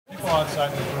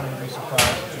outside the room to be surprised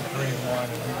if you're 3-1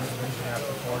 and we lose the division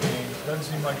after 4 games. Doesn't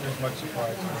seem like there's much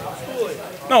surprise.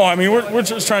 No, I mean we're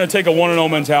just trying to take a 1-0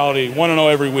 mentality,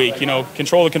 1-0 every week. You know,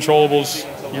 control the controllables,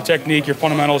 your technique, your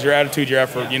fundamentals, your attitude, your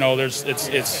effort. You know,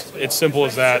 it's simple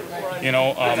as that. You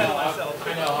know,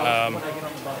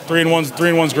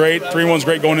 3-1's great. 3-1's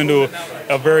great going into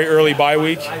a very early bye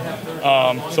week.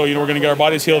 So you know we're going to get our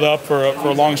bodies healed up for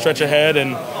a long stretch ahead,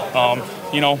 and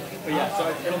you know,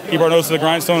 keep our nose to the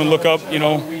grindstone and look up. You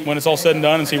know, when it's all said and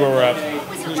done, and see where we're at.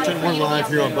 Tristan, we're live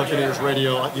here on Buccaneers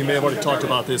Radio. You may have already talked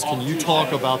about this. Can you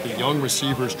talk about the young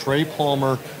receivers, Trey,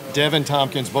 Deven,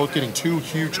 Thompkins, both getting 2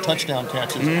 huge touchdown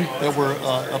catches that were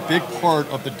a big part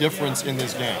of the difference in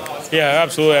this game? Yeah,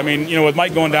 absolutely. I mean, you know, with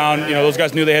Mike going down, you know, those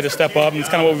guys knew they had to step up, and it's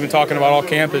kind of what we've been talking about all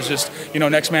camp is just, you know,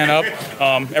 next man up.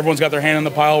 Everyone's got their hand in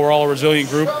the pile. We're all a resilient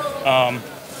group.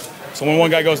 So when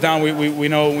one guy goes down, we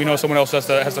know someone else has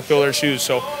to fill their shoes.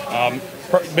 So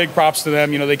big props to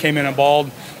them. You know, they came in and balled.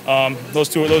 Those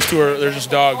two they're just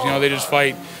dogs. You know, they just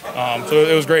fight. So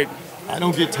it was great. I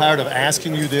don't get tired of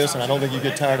asking you this, and I don't think you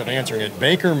get tired of answering it.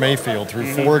 Baker Mayfield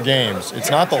through 4 games. It's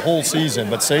not the whole season,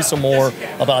 but say some more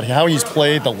about how he's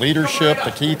played, the leadership,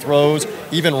 the key throws,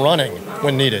 even running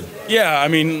when needed. Yeah, I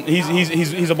mean, he's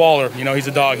a baller. You know, he's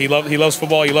a dog. He loves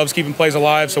football. He loves keeping plays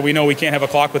alive. So we know we can't have a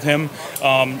clock with him. You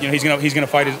know, he's gonna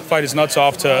fight his nuts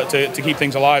off to keep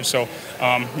things alive. So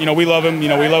you know, we love him. You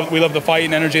know, we love the fight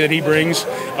and energy that he brings.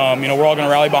 You know, we're all gonna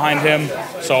rally behind him.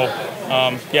 So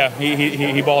yeah,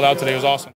 he balled out today. It was awesome.